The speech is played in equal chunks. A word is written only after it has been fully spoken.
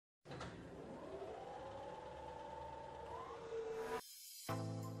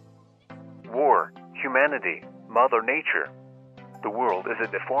humanity, Mother Nature. The world is a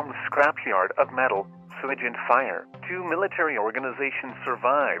deformed scrapyard of metal, sewage and fire. Two military organizations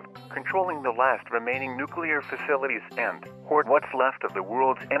survive, controlling the last remaining nuclear facilities and hoard what's left of the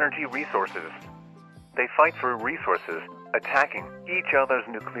world's energy resources. They fight for resources, attacking each other's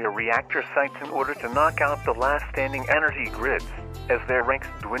nuclear reactor sites in order to knock out the last standing energy grids. As their ranks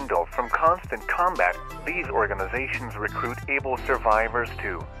dwindle from constant combat, these organizations recruit able survivors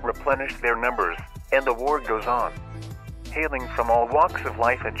to replenish their numbers, and the war goes on. Hailing from all walks of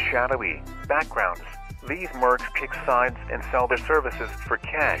life and shadowy backgrounds, these mercs pick sides and sell their services for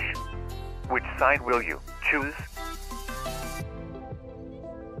cash. Which side will you choose?